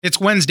It's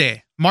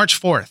Wednesday,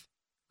 March 4th.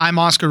 I'm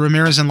Oscar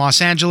Ramirez in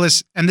Los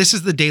Angeles, and this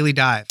is the Daily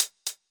Dive.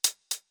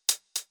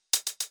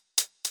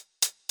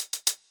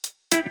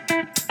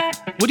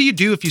 What do you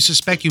do if you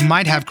suspect you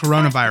might have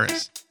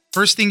coronavirus?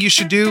 First thing you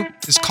should do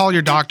is call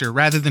your doctor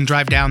rather than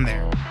drive down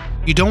there.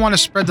 You don't want to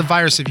spread the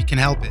virus if you can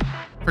help it.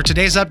 For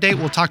today's update,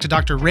 we'll talk to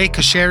Dr. Ray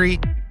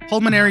Kasheri,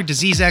 pulmonary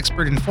disease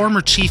expert and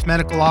former chief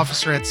medical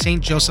officer at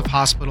St. Joseph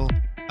Hospital,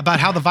 about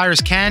how the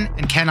virus can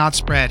and cannot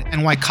spread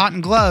and why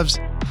cotton gloves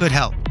could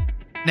help.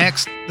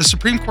 Next, the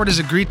Supreme Court has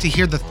agreed to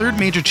hear the third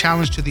major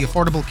challenge to the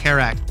Affordable Care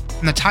Act,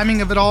 and the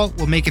timing of it all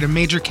will make it a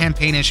major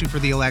campaign issue for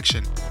the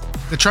election.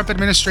 The Trump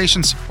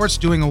administration supports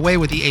doing away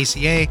with the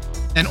ACA,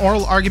 and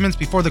oral arguments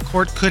before the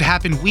court could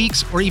happen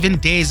weeks or even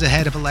days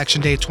ahead of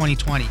Election Day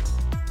 2020.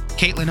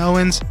 Caitlin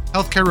Owens,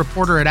 healthcare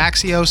reporter at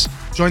Axios,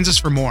 joins us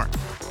for more.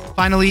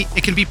 Finally,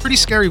 it can be pretty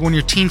scary when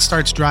your teen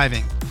starts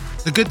driving.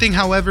 The good thing,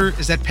 however,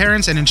 is that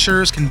parents and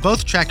insurers can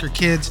both track your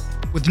kids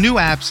with new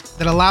apps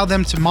that allow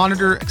them to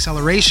monitor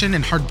acceleration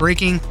and hard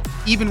braking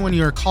even when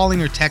you are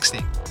calling or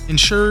texting.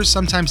 Insurers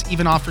sometimes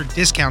even offer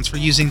discounts for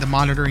using the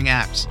monitoring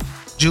apps.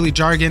 Julie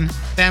Jargon,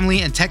 family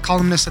and tech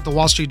columnist at the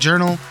Wall Street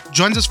Journal,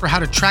 joins us for how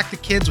to track the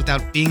kids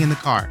without being in the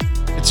car.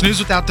 It's news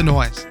without the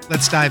noise.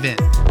 Let's dive in.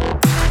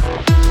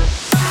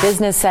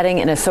 Business setting,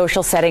 in a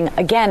social setting,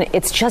 again,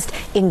 it's just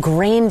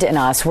ingrained in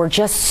us. We're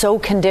just so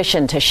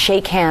conditioned to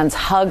shake hands,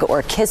 hug,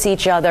 or kiss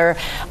each other.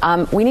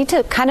 We need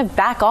to kind of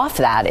back off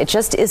that. It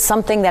just is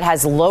something that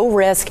has low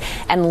risk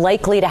and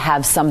likely to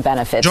have some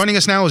benefits. Joining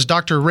us now is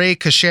Dr. Ray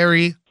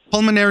Kasheri,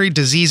 pulmonary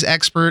disease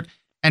expert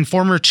and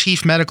former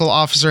chief medical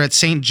officer at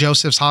St.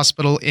 Joseph's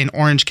Hospital in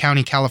Orange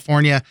County,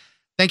 California.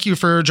 Thank you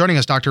for joining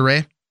us, Dr.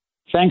 Ray.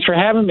 Thanks for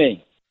having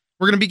me.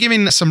 We're going to be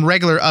giving some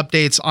regular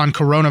updates on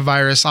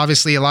coronavirus.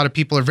 Obviously, a lot of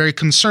people are very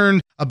concerned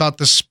about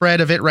the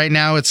spread of it right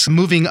now. It's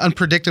moving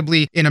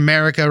unpredictably in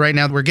America right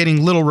now. We're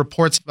getting little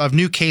reports of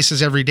new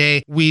cases every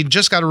day. We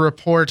just got a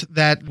report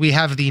that we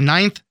have the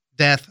 9th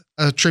death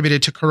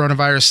attributed to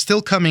coronavirus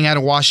still coming out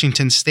of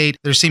Washington State.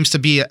 There seems to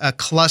be a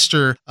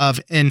cluster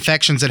of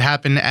infections that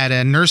happen at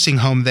a nursing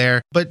home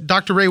there. But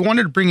Dr. Ray,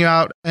 wanted to bring you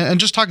out and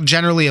just talk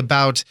generally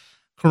about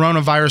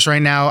coronavirus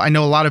right now. I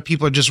know a lot of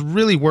people are just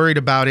really worried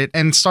about it.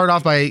 And start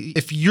off by,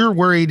 if you're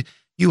worried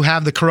you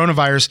have the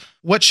coronavirus,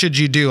 what should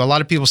you do? A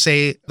lot of people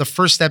say the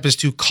first step is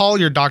to call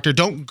your doctor.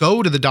 Don't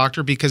go to the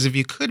doctor, because if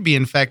you could be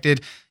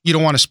infected, you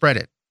don't want to spread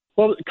it.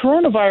 Well,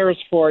 coronavirus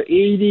for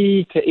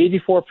 80 to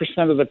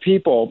 84% of the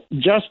people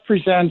just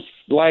presents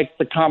like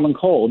the common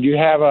cold. You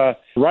have a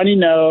runny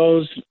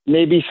nose,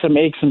 maybe some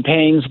aches and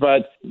pains,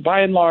 but by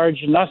and large,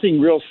 nothing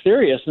real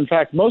serious. In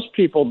fact, most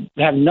people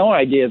have no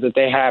idea that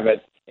they have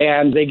it,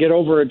 and they get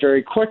over it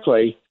very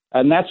quickly.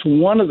 And that's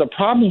one of the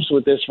problems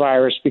with this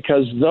virus,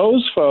 because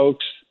those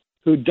folks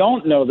who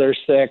don't know they're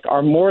sick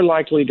are more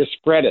likely to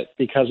spread it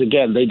because,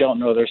 again, they don't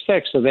know they're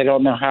sick, so they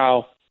don't know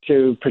how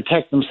to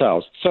protect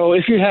themselves. So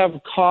if you have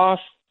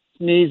cough,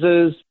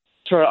 sneezes,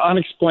 sort of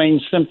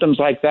unexplained symptoms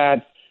like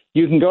that,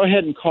 you can go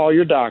ahead and call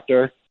your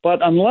doctor. But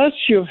unless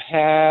you've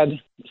had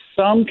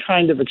some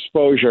kind of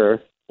exposure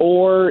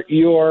or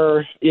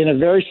you're in a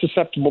very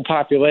susceptible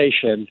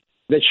population,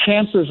 the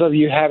chances of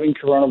you having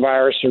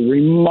coronavirus are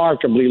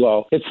remarkably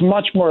low. It's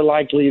much more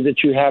likely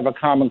that you have a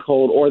common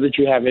cold or that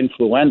you have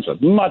influenza,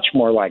 much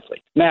more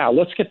likely. Now,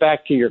 let's get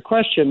back to your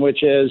question,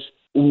 which is,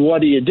 what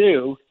do you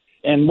do?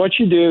 And what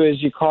you do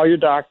is you call your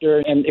doctor,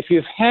 and if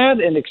you've had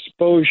an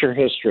exposure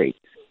history,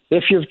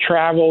 if you've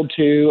traveled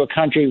to a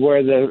country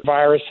where the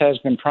virus has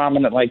been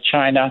prominent like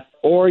China,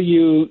 or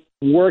you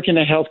work in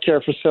a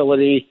healthcare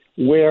facility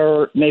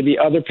where maybe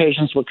other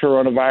patients with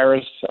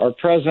coronavirus are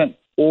present,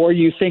 or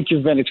you think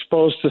you've been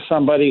exposed to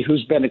somebody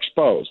who's been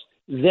exposed,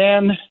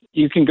 then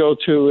you can go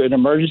to an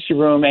emergency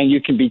room and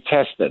you can be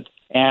tested.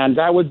 And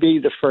that would be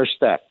the first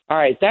step. All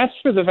right, that's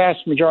for the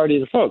vast majority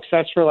of the folks.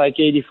 That's for like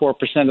 84%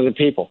 of the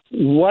people.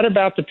 What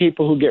about the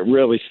people who get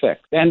really sick?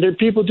 And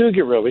people do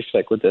get really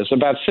sick with this.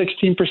 About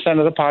 16%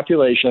 of the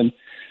population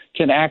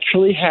can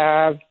actually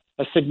have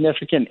a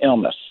significant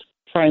illness.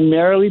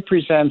 Primarily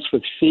presents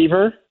with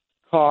fever,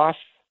 cough,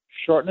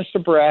 shortness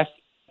of breath,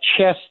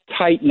 chest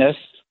tightness,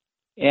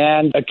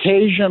 and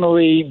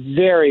occasionally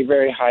very,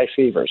 very high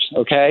fevers,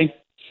 okay?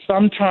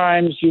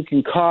 Sometimes you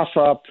can cough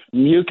up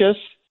mucus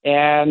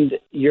and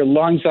your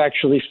lungs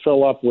actually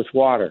fill up with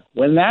water.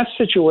 When that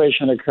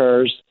situation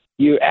occurs,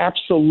 you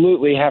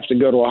absolutely have to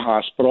go to a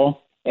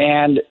hospital,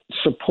 and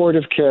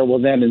supportive care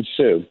will then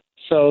ensue.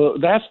 So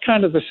that's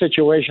kind of the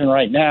situation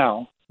right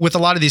now. With a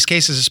lot of these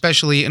cases,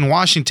 especially in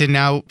Washington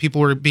now, people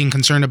were being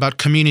concerned about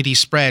community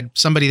spread,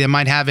 somebody that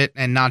might have it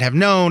and not have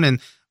known, and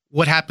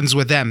what happens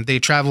with them? They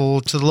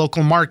travel to the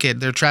local market.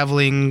 They're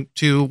traveling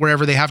to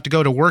wherever they have to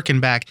go to work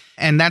and back.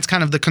 And that's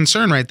kind of the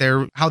concern right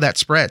there, how that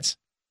spreads.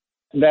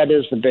 That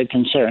is the big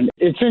concern.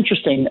 It's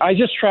interesting. I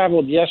just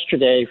traveled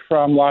yesterday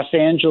from Los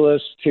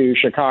Angeles to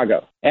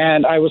Chicago,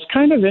 and I was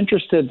kind of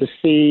interested to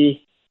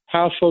see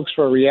how folks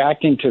were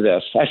reacting to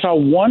this. I saw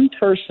one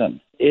person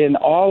in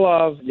all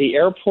of the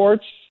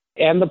airports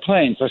and the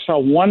planes, I saw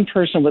one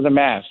person with a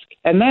mask.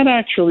 And that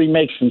actually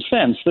makes some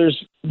sense.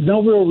 There's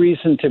no real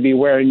reason to be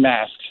wearing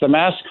masks. The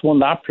mask will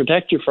not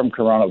protect you from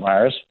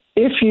coronavirus.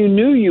 If you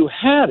knew you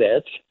had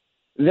it,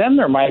 then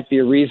there might be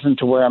a reason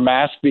to wear a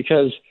mask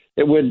because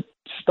it would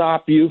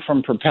stop you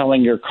from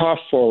propelling your cough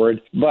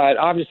forward. But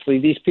obviously,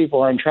 these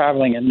people aren't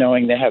traveling and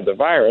knowing they have the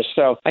virus.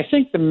 So I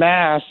think the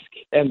mask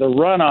and the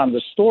run on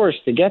the stores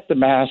to get the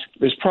mask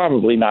is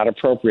probably not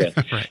appropriate.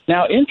 Right.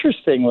 Now,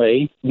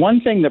 interestingly,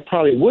 one thing that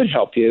probably would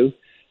help you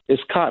is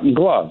cotton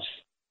gloves,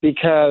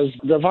 because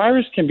the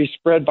virus can be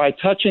spread by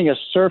touching a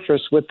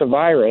surface with the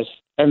virus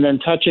and then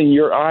touching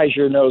your eyes,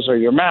 your nose, or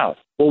your mouth.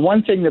 Well,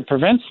 one thing that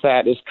prevents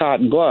that is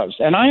cotton gloves.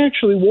 And I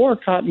actually wore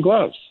cotton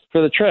gloves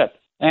for the trip.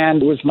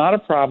 And it was not a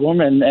problem,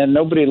 and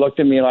nobody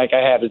looked at me like I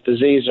had a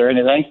disease or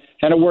anything,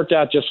 and it worked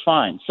out just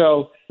fine.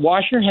 So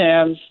wash your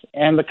hands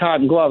and the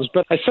cotton gloves.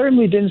 But I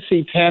certainly didn't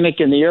see panic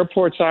in the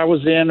airports I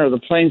was in or the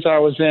planes I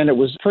was in. It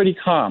was pretty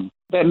calm.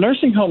 That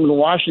nursing home in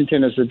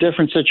Washington is a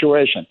different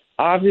situation.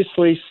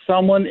 Obviously,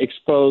 someone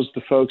exposed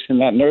the folks in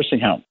that nursing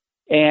home.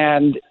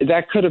 And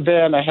that could have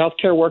been a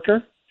healthcare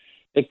worker.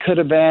 It could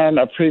have been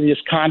a previous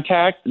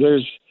contact.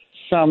 There's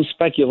some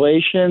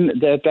speculation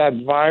that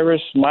that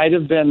virus might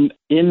have been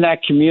in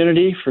that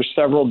community for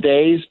several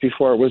days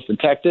before it was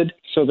detected.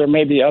 So there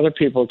may be other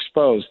people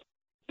exposed.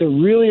 The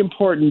really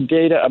important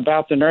data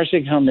about the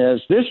nursing home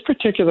is this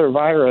particular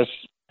virus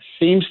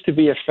seems to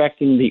be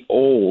affecting the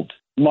old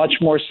much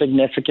more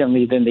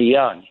significantly than the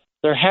young.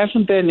 There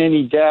hasn't been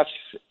any deaths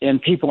in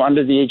people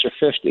under the age of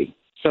 50.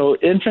 So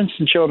infants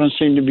and children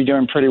seem to be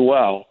doing pretty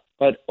well.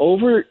 But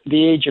over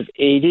the age of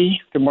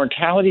 80, the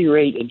mortality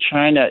rate in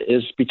China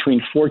is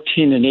between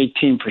 14 and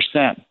 18%.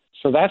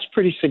 So that's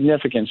pretty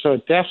significant. So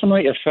it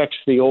definitely affects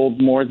the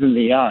old more than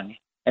the young.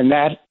 And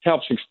that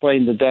helps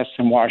explain the deaths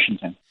in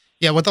Washington.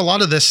 Yeah, with a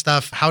lot of this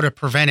stuff, how to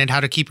prevent it,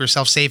 how to keep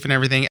yourself safe and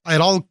everything,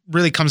 it all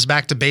really comes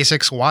back to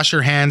basics. Wash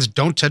your hands.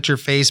 Don't touch your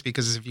face,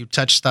 because if you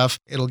touch stuff,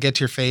 it'll get to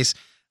your face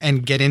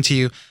and get into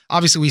you.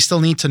 Obviously, we still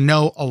need to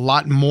know a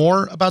lot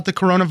more about the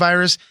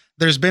coronavirus.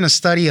 There's been a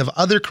study of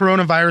other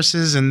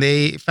coronaviruses, and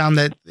they found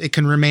that it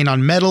can remain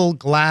on metal,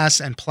 glass,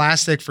 and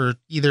plastic for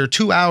either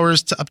 2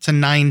 hours to up to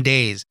 9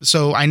 days.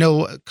 So I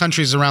know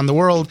countries around the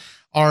world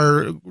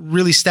are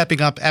really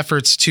stepping up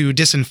efforts to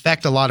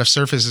disinfect a lot of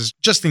surfaces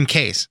just in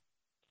case.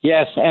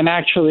 Yes, and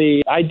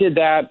actually, I did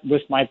that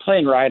with my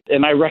plane ride,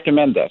 and I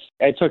recommend this.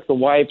 I took the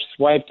wipes,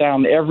 wiped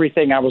down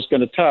everything I was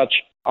going to touch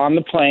on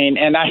the plane,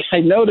 and I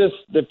noticed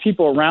that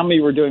people around me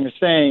were doing the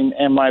same,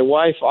 and my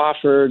wife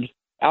offered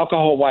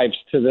alcohol wipes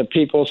to the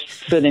people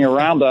sitting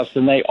around us,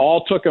 and they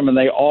all took them, and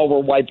they all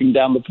were wiping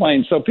down the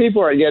plane. So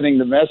people are getting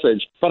the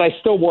message, but I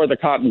still wore the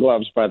cotton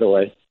gloves, by the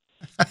way.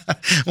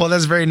 Well,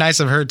 that's very nice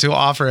of her to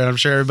offer, and I'm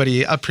sure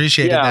everybody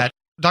appreciated that.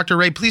 Dr.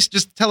 Ray, please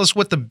just tell us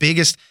what the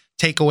biggest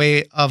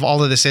takeaway of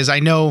all of this is. I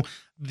know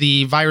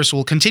the virus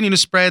will continue to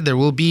spread. There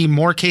will be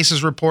more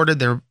cases reported.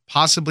 There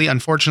possibly,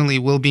 unfortunately,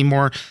 will be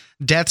more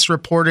deaths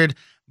reported.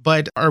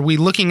 But are we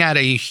looking at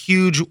a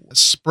huge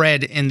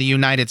spread in the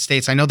United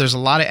States? I know there's a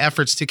lot of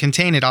efforts to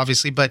contain it,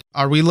 obviously, but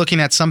are we looking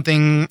at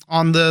something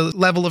on the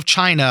level of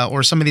China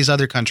or some of these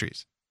other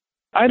countries?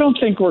 I don't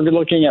think we're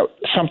looking at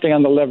something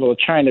on the level of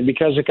China,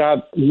 because it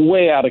got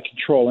way out of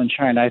control in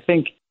China. I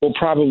think we'll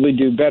probably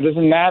do better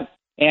than that.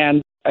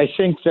 And I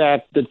think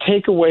that the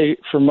takeaway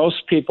for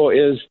most people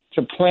is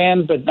to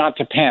plan but not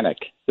to panic.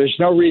 There's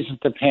no reason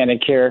to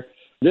panic here.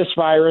 This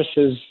virus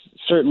is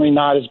certainly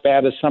not as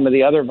bad as some of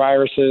the other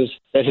viruses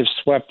that have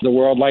swept the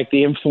world, like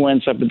the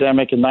influenza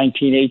epidemic in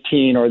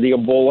 1918 or the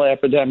Ebola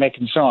epidemic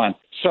and so on.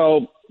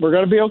 So we're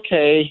going to be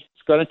okay.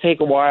 It's going to take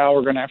a while.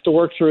 We're going to have to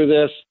work through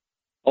this.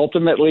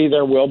 Ultimately,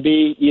 there will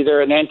be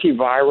either an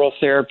antiviral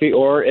therapy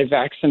or a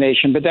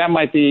vaccination, but that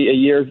might be a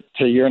year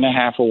to a year and a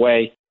half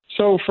away.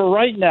 So for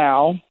right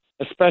now,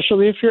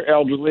 especially if you're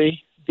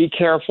elderly, be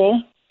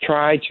careful.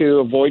 Try to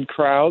avoid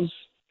crowds.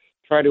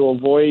 Try to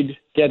avoid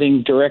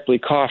getting directly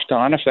coughed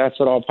on if that's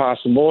at all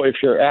possible. If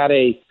you're at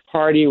a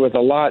party with a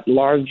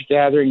large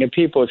gathering of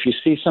people, if you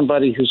see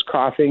somebody who's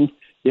coughing,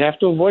 you have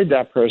to avoid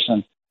that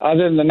person.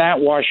 Other than that,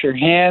 wash your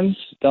hands.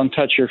 Don't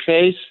touch your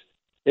face.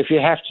 If you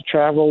have to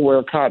travel,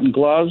 wear cotton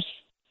gloves.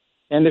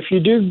 And if you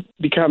do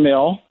become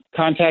ill,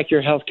 contact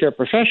your healthcare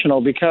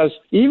professional, because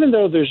even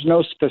though there's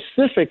no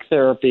specific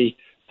therapy,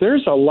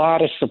 there's a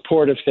lot of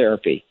supportive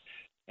therapy.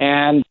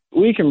 And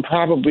we can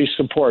probably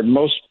support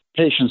most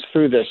patients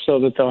through this so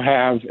that they'll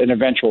have an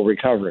eventual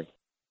recovery.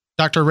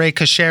 Dr. Ray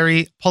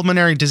Kasheri,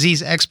 pulmonary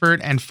disease expert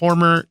and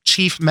former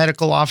chief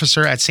medical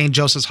officer at St.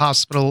 Joseph's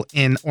Hospital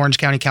in Orange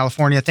County,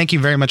 California. Thank you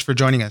very much for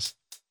joining us.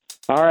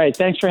 All right.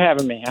 Thanks for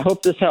having me. I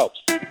hope this helps.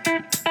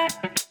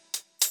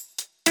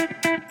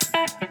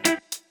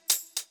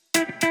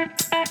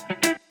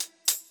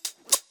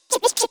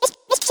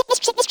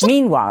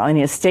 Meanwhile, in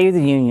his State of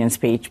the Union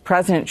speech,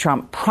 President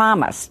Trump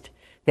promised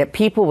that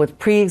people with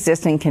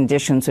pre-existing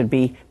conditions would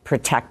be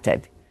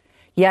protected.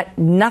 Yet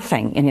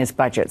nothing in his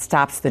budget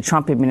stops the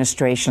Trump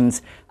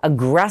administration's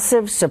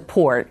aggressive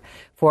support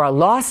for a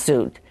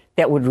lawsuit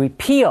that would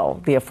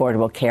repeal the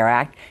Affordable Care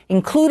Act,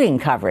 including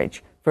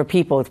coverage for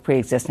people with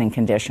pre-existing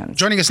conditions.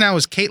 Joining us now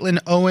is Caitlin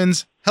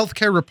Owens,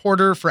 healthcare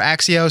reporter for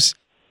Axios.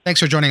 Thanks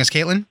for joining us,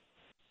 Caitlin.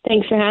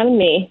 Thanks for having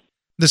me.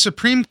 The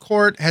Supreme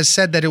Court has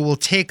said that it will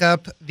take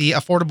up the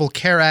Affordable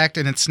Care Act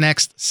in its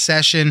next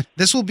session.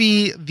 This will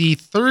be the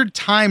third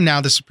time now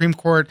the Supreme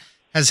Court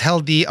has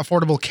held the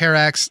Affordable Care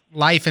Act's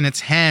life in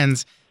its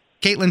hands.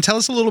 Caitlin, tell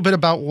us a little bit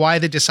about why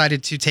they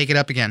decided to take it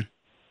up again.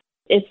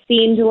 It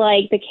seemed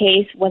like the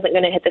case wasn't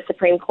going to hit the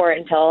Supreme Court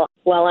until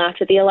well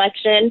after the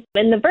election.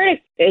 And the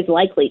verdict is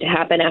likely to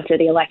happen after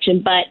the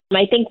election. But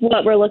I think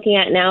what we're looking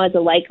at now is a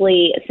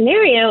likely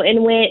scenario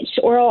in which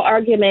oral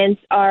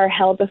arguments are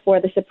held before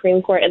the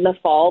Supreme Court in the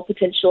fall,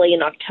 potentially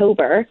in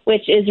October,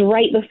 which is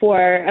right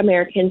before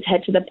Americans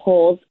head to the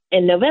polls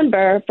in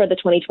November for the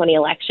 2020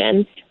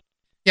 elections.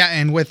 Yeah,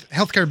 and with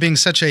healthcare being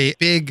such a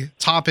big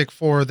topic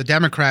for the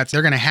Democrats,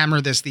 they're going to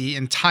hammer this the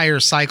entire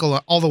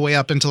cycle all the way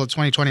up until the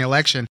 2020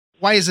 election.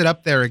 Why is it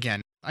up there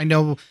again? I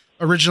know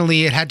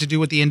originally it had to do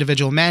with the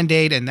individual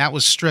mandate, and that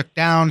was struck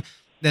down.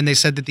 Then they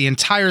said that the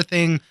entire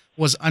thing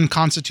was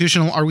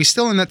unconstitutional. Are we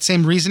still in that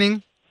same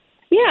reasoning?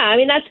 Yeah, I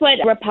mean, that's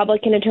what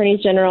Republican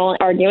attorneys general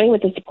are doing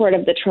with the support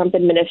of the Trump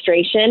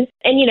administration.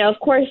 And, of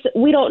course,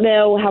 we don't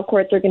know how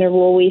courts are going to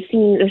rule. We've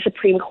seen the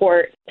Supreme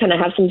Court kind of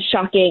have some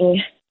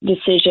shocking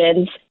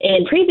decisions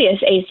in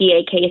previous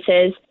ACA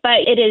cases, but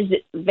it is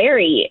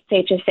very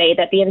safe to say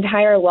that the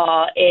entire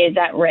law is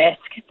at risk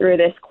through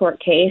this court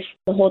case.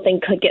 The whole thing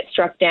could get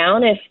struck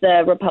down if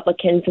the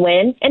Republicans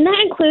win, and that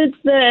includes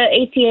the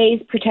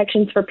ACA's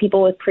protections for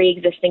people with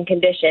pre-existing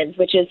conditions,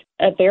 which is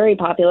a very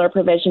popular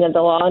provision of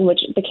the law and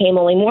which became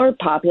only more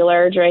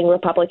popular during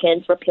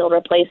Republicans' repeal and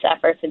replace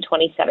efforts in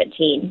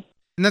 2017.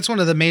 And that's one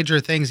of the major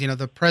things,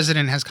 the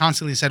president has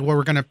constantly said, well,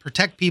 we're going to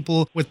protect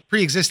people with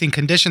pre-existing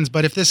conditions.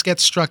 But if this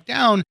gets struck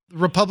down, the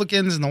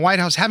Republicans and the White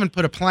House haven't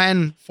put a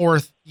plan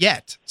forth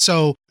yet.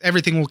 So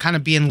everything will kind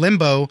of be in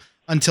limbo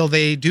until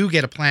they do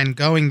get a plan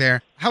going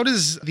there. How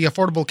does the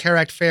Affordable Care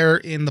Act fare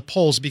in the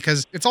polls?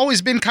 Because it's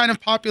always been kind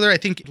of popular. I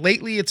think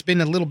lately it's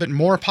been a little bit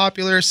more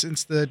popular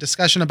since the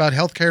discussion about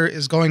healthcare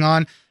is going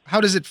on.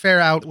 How does it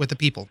fare out with the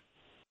people?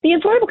 The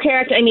Affordable Care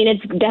Act,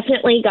 it's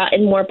definitely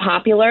gotten more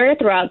popular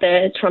throughout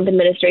the Trump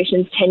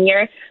administration's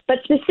tenure, but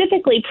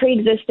specifically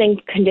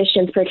pre-existing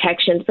conditions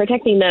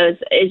protecting those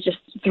is just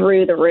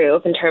through the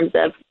roof in terms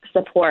of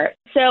support.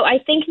 So I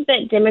think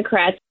that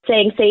Democrats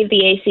saying save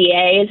the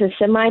ACA is a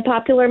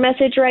semi-popular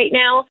message right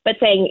now, but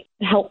saying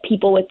help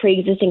people with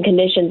pre-existing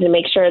conditions and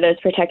make sure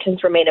those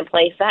protections remain in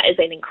place, that is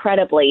an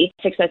incredibly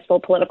successful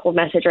political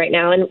message right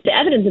now. And the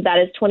evidence of that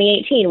is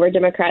 2018, where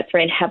Democrats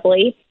ran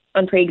heavily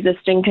on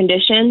pre-existing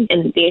conditions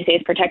and the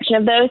ACA's protection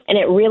of those, and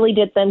it really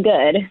did them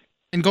good.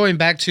 And going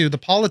back to the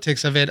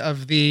politics of it,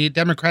 of the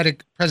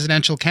Democratic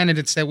presidential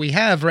candidates that we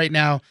have right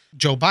now,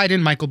 Joe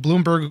Biden, Michael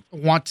Bloomberg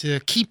want to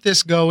keep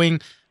this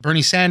going.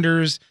 Bernie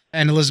Sanders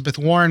and Elizabeth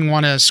Warren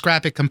want to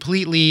scrap it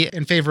completely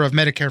in favor of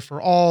Medicare for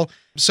all.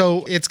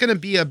 So it's going to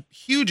be a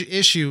huge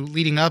issue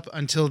leading up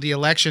until the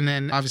election.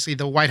 And obviously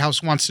the White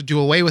House wants to do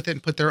away with it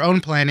and put their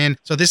own plan in.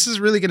 So this is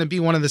really going to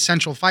be one of the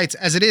central fights.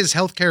 As it is,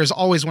 healthcare is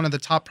always one of the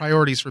top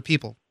priorities for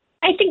people.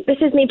 I think this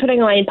is me putting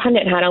on my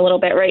pundit hat a little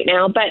bit right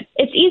now, but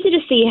it's easy to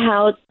see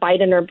how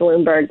Biden or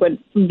Bloomberg would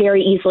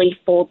very easily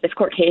fold this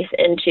court case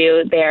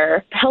into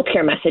their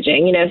healthcare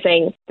messaging,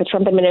 saying the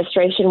Trump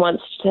administration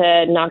wants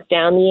to knock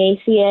down the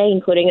ACA,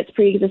 including its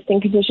pre-existing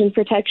conditions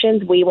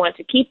protections. We want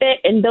to keep it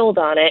and build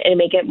on it and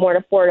make it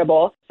more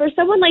affordable. For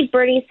someone like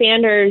Bernie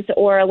Sanders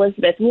or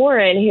Elizabeth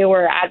Warren, who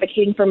are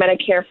advocating for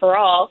Medicare for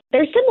all,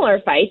 they're similar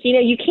fights.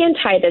 You can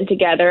tie them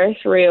together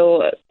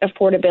through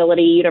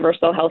affordability,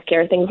 universal health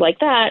care, things like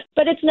that.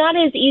 But it's not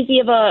as easy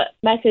of a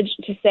message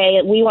to say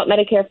we want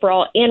Medicare for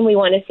all and we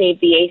want to save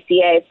the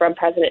ACA from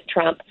President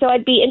Trump. So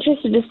I'd be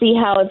interested to see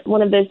how, if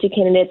one of those two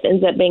candidates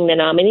ends up being the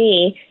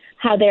nominee,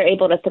 how they're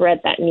able to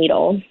thread that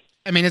needle.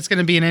 It's going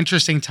to be an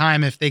interesting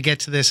time if they get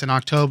to this in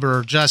October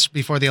or just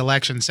before the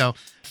election. So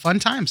fun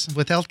times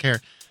with healthcare.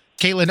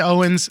 Caitlin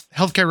Owens,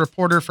 healthcare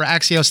reporter for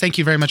Axios. Thank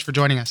you very much for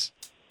joining us.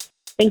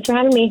 Thanks for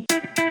having me.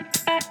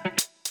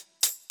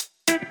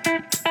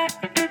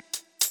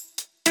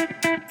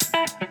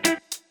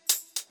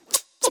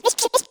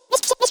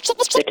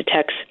 It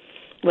detects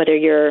whether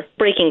you're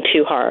braking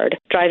too hard,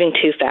 driving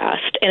too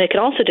fast. And it can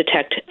also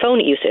detect phone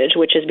usage,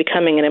 which is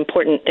becoming an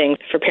important thing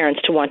for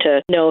parents to want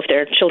to know if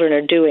their children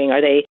are doing.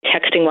 Are they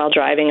texting while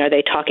driving? Are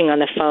they talking on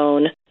the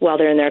phone while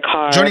they're in their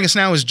car? Joining us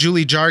now is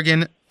Julie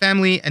Jargon,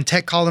 family and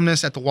tech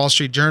columnist at the Wall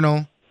Street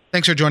Journal.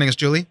 Thanks for joining us,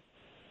 Julie.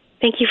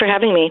 Thank you for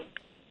having me.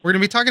 We're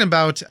going to be talking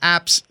about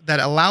apps that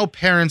allow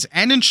parents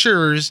and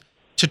insurers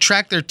to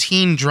track their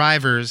teen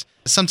drivers.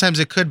 Sometimes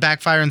it could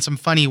backfire in some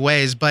funny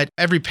ways, but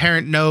every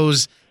parent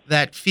knows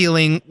that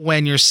feeling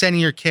when you're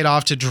sending your kid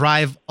off to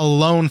drive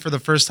alone for the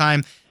first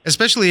time,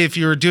 especially if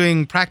you're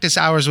doing practice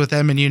hours with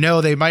them and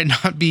they might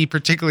not be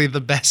particularly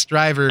the best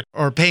driver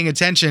or paying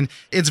attention.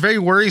 It's very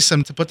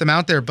worrisome to put them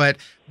out there, but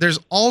there's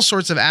all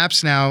sorts of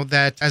apps now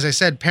that, as I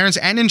said, parents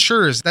and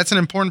insurers, that's an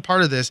important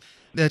part of this,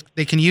 that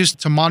they can use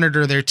to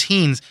monitor their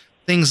teens.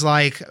 Things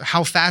like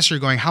how fast you're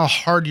going, how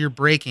hard you're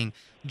braking,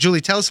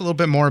 Julie, tell us a little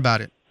bit more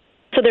about it.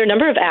 So there are a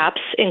number of apps,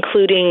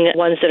 including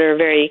ones that are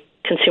very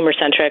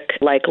consumer-centric,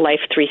 like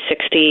Life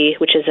 360,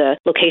 which is a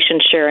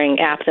location-sharing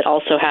app that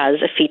also has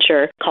a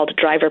feature called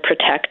Driver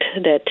Protect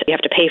that you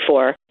have to pay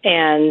for,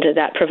 and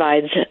that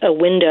provides a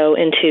window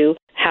into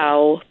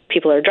how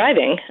people are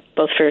driving,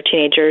 both for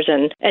teenagers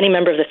and any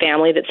member of the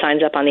family that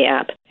signs up on the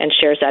app and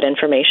shares that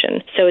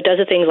information. So it does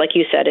the things like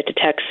you said. It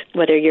detects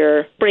whether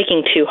you're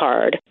braking too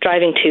hard,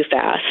 driving too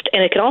fast,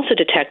 and it can also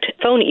detect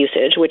phone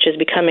usage, which is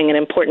becoming an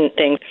important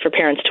thing for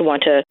parents to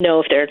want to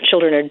know if their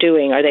children are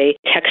doing. Are they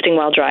texting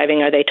while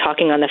driving? Are they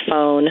talking on the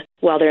phone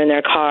while they're in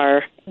their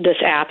car? This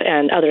app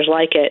and others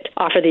like it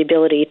offer the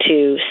ability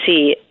to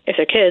see if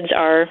their kids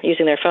are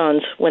using their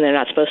phones when they're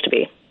not supposed to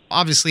be.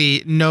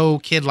 Obviously, no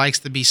kid likes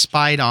to be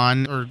spied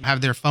on or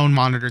have their phone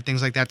monitored,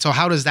 things like that. So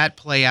how does that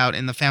play out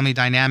in the family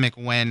dynamic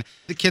when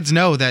the kids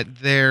know that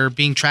they're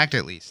being tracked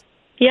at least?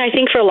 Yeah, I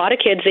think for a lot of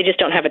kids, they just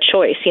don't have a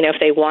choice. If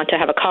they want to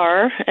have a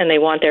car and they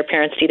want their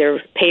parents to either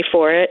pay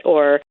for it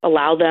or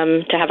allow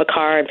them to have a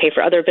car and pay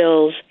for other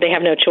bills, they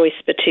have no choice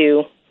but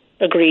to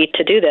agree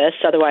to do this.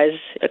 Otherwise,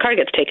 the car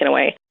gets taken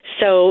away.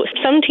 So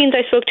some teens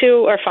I spoke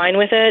to are fine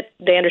with it.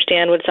 They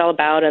understand what it's all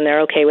about and they're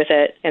okay with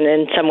it. And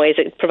in some ways,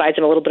 it provides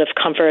them a little bit of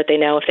comfort. They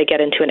know if they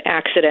get into an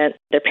accident,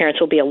 their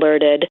parents will be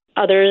alerted.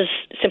 Others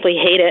simply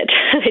hate it.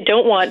 They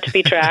don't want to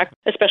be tracked,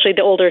 especially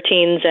the older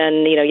teens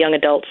and, young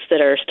adults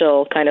that are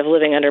still kind of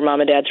living under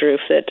mom and dad's roof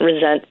that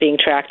resent being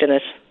tracked in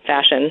this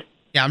fashion.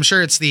 Yeah, I'm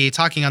sure it's the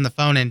talking on the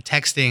phone and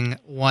texting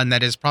one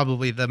that is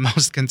probably the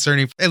most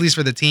concerning, at least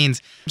for the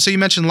teens. So you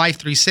mentioned Life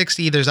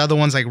 360. There's other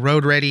ones like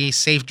Road Ready,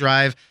 Safe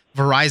Drive.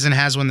 Verizon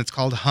has one that's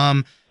called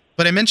Hum.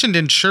 But I mentioned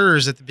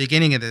insurers at the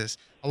beginning of this.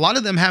 A lot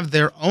of them have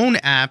their own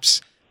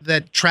apps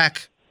that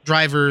track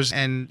drivers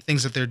and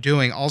things that they're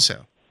doing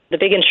also. The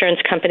big insurance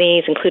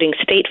companies, including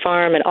State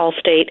Farm and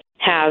Allstate,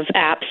 have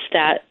apps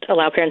that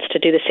allow parents to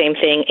do the same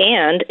thing.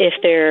 And if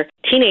their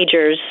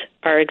teenagers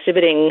are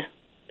exhibiting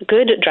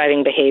good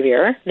driving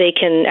behavior, they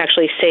can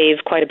actually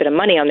save quite a bit of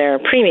money on their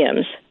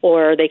premiums,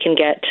 or they can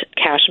get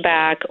cash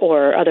back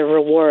or other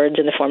rewards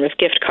in the form of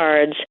gift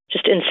cards,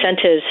 just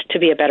incentives to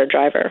be a better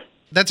driver.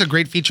 That's a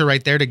great feature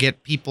right there to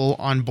get people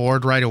on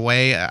board right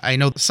away. I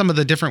know some of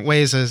the different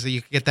ways is that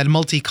you can get that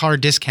multi-car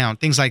discount,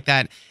 things like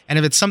that. And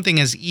if it's something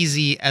as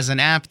easy as an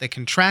app that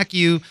can track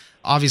you,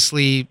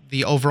 obviously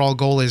the overall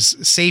goal is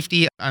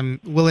safety.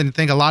 I'm willing to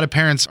think a lot of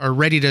parents are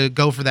ready to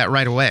go for that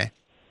right away.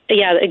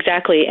 Yeah,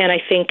 exactly. And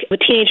I think with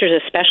teenagers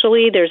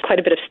especially, there's quite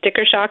a bit of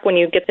sticker shock when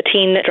you get the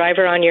teen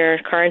driver on your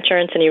car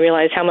insurance and you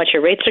realize how much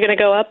your rates are going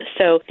to go up.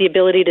 So the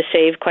ability to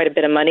save quite a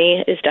bit of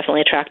money is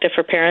definitely attractive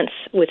for parents.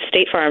 With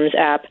State Farm's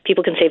app,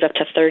 people can save up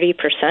to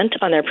 30%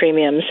 on their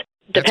premiums,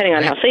 depending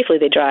on how safely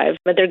they drive.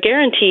 But they're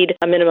guaranteed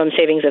a minimum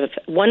savings of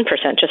 1%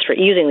 just for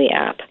using the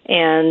app.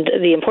 And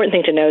the important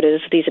thing to note is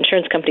these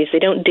insurance companies, they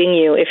don't ding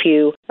you if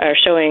you are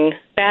showing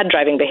bad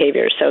driving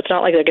behaviors. So it's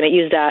not like they're going to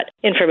use that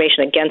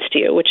information against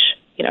you, which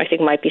I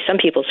think might be some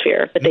people's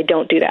fear, but they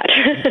don't do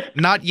that.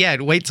 Not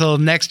yet. Wait till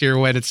next year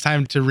when it's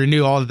time to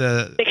renew all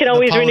the They can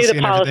always renew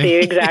the policy,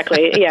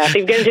 exactly. Yeah, if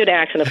you get into an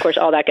accident, of course,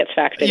 all that gets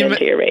factored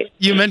into your rate.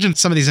 You mentioned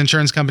some of these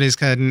insurance companies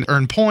can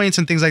earn points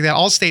and things like that.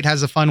 Allstate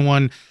has a fun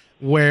one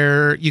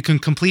where you can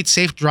complete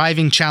safe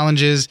driving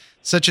challenges,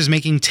 such as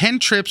making 10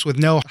 trips with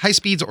no high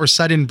speeds or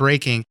sudden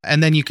braking.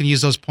 And then you can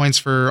use those points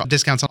for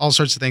discounts on all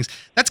sorts of things.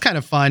 That's kind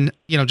of fun,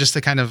 just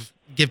to kind of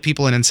give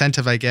people an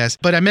incentive, I guess.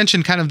 But I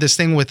mentioned kind of this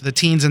thing with the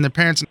teens and the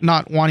parents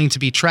not wanting to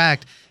be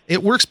tracked.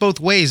 It works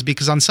both ways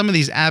because on some of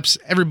these apps,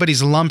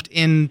 everybody's lumped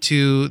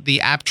into the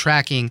app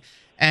tracking.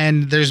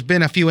 And there's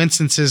been a few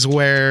instances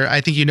where I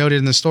think you noted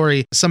in the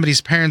story,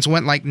 somebody's parents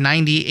went like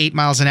 98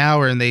 miles an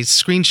hour and they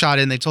screenshot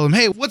it and they told them,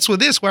 hey, what's with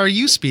this? Why are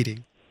you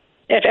speeding?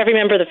 If every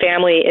member of the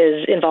family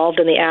is involved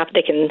in the app,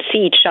 they can see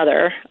each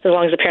other as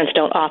long as the parents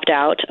don't opt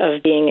out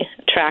of being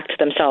tracked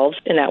themselves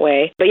in that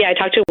way. But yeah, I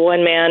talked to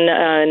one man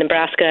in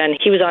Nebraska, and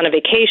he was on a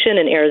vacation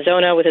in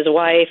Arizona with his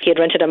wife. He had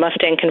rented a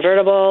Mustang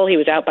convertible. He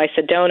was out by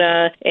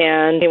Sedona,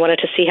 and he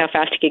wanted to see how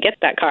fast he could get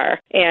that car.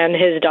 And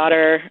his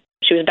daughter,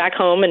 she was back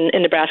home in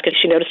Nebraska.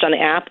 She noticed on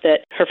the app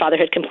that her father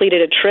had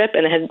completed a trip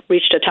and had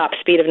reached a top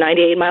speed of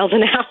 98 miles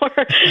an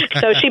hour.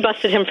 So she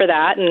busted him for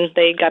that, and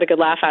they got a good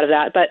laugh out of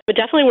that. But it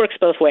definitely works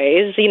both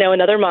ways.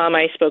 Another mom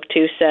I spoke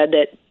to said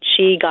that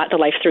she got the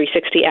Life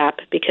 360 app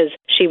because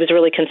she was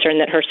really concerned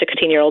that her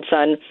 16-year-old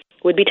son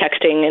would be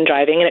texting and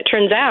driving. And it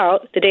turns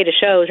out the data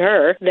shows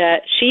her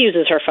that she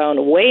uses her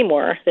phone way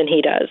more than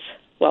he does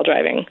while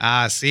driving.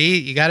 See,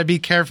 you got to be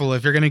careful.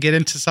 If you're going to get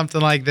into something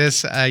like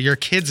this, your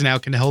kids now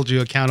can hold you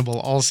accountable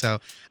also.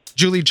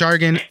 Julie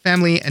Jargon,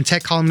 family and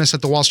tech columnist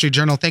at the Wall Street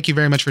Journal, thank you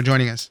very much for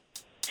joining us.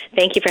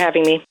 Thank you for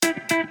having me.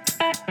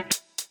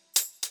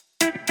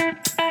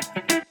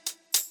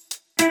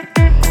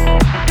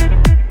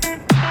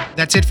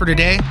 That's it for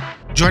today.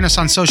 Join us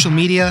on social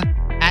media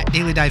at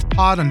Daily Dive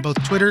Pod on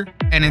both Twitter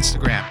and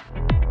Instagram.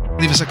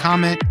 Leave us a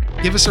comment,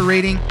 give us a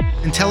rating,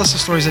 and tell us the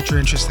stories that you're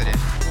interested in.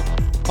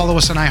 Follow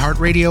us on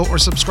iHeartRadio or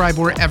subscribe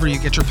wherever you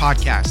get your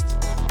podcasts.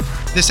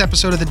 This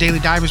episode of The Daily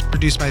Dive was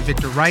produced by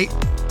Victor Wright.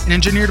 and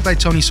engineered by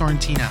Tony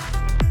Sorrentino.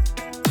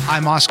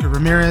 I'm Oscar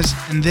Ramirez,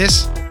 and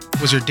this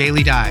was your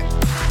Daily Dive.